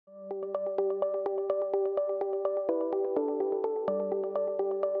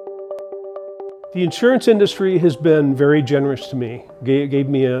The insurance industry has been very generous to me. Gave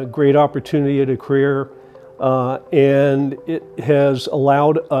me a great opportunity at a career, and it has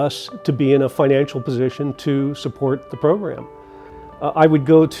allowed us to be in a financial position to support the program. I would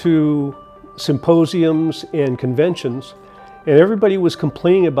go to symposiums and conventions, and everybody was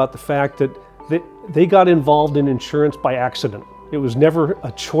complaining about the fact that they got involved in insurance by accident. It was never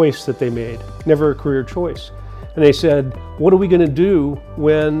a choice that they made, never a career choice. And they said, what are we going to do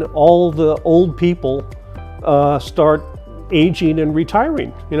when all the old people start aging and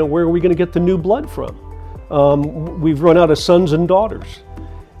retiring? You know, where are we going to get the new blood from? We've run out of sons and daughters.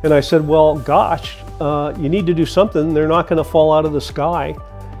 And I said, well, gosh, you need to do something. They're not going to fall out of the sky.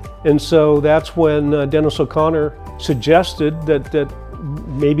 And so that's when Dennis O'Connor suggested that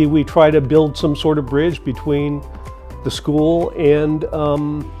maybe we try to build some sort of bridge between the school and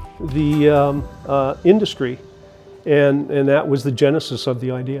the industry. And that was the genesis of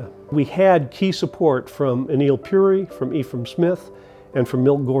the idea. We had key support from Anil Puri, from Ephraim Smith, and from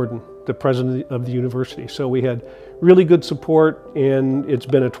Milt Gordon, the president of the university. So we had really good support, and it's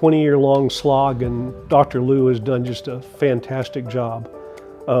been a 20-year-long slog, and Dr. Liu has done just a fantastic job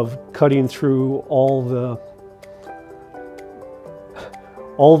of cutting through all the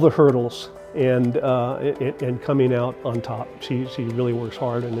hurdles and coming out on top. She really works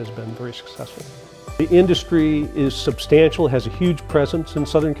hard and has been very successful. The industry is substantial, has a huge presence in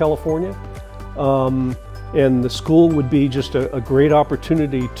Southern California, and the school would be just a great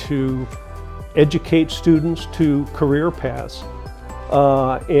opportunity to educate students to career paths.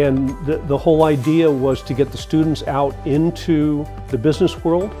 And the whole idea was to get the students out into the business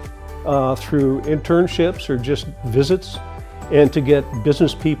world through internships or just visits, and to get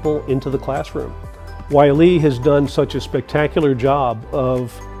business people into the classroom. Wiley has done such a spectacular job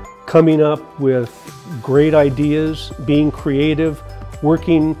of coming up with great ideas, being creative,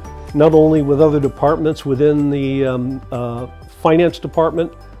 working not only with other departments within the finance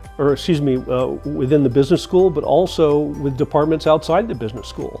department, or excuse me, within the business school, but also with departments outside the business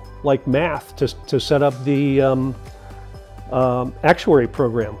school, like math, to set up the actuary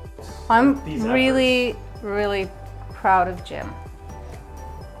program. I'm really proud of Jim.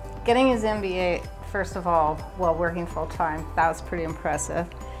 Getting his MBA, first of all, while working full-time, that was pretty impressive.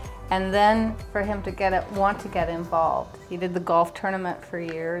 And then for him to want to get involved. He did the golf tournament for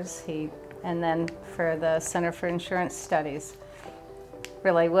years, and then for the Center for Insurance Studies.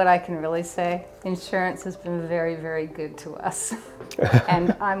 Really, what I can really say, insurance has been very good to us.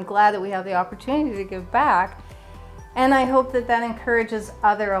 And I'm glad that we have the opportunity to give back. And I hope that that encourages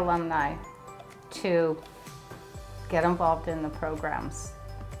other alumni to get involved in the programs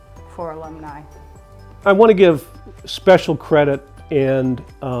for alumni. I want to give special credit and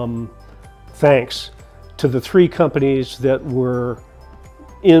thanks to the three companies that were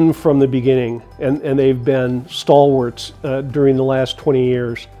in from the beginning, and they've been stalwarts during the last 20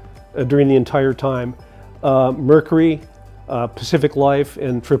 years, during the entire time. Mercury, Pacific Life,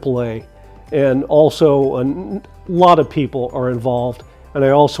 and AAA. And also a lot of people are involved. And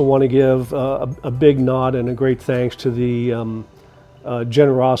I also want to give a big nod and a great thanks to the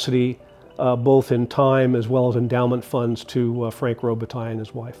generosity both in time as well as endowment funds to Frank Robitaille and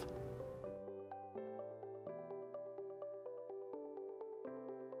his wife.